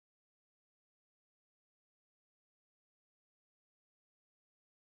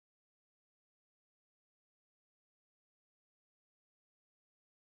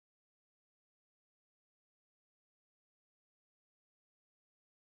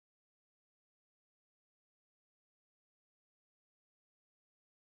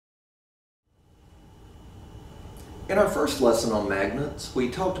In our first lesson on magnets, we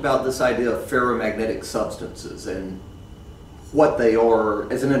talked about this idea of ferromagnetic substances and what they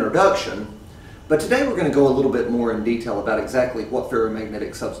are as an introduction, but today we're going to go a little bit more in detail about exactly what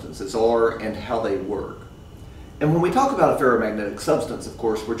ferromagnetic substances are and how they work. And when we talk about a ferromagnetic substance, of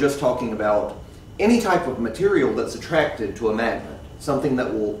course, we're just talking about any type of material that's attracted to a magnet, something that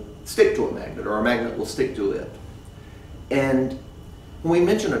will stick to a magnet or a magnet will stick to it. And when we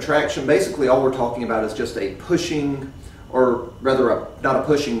mention attraction, basically all we're talking about is just a pushing, or rather not a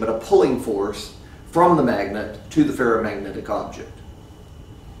pushing, but a pulling force from the magnet to the ferromagnetic object.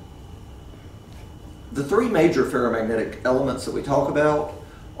 The three major ferromagnetic elements that we talk about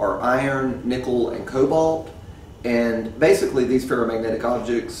are iron, nickel, and cobalt, and basically these ferromagnetic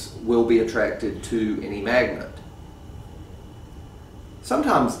objects will be attracted to any magnet.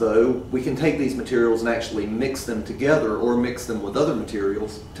 Sometimes, though, we can take these materials and actually mix them together or mix them with other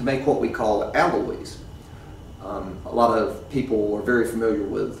materials to make what we call alloys. A lot of people are very familiar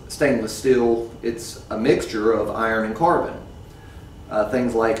with stainless steel. It's a mixture of iron and carbon.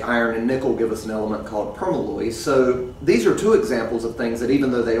 Things like iron and nickel give us an element called permalloy. So these are two examples of things that,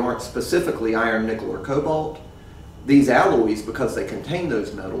 even though they aren't specifically iron, nickel, or cobalt, these alloys, because they contain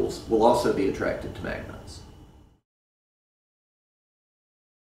those metals, will also be attracted to magnets.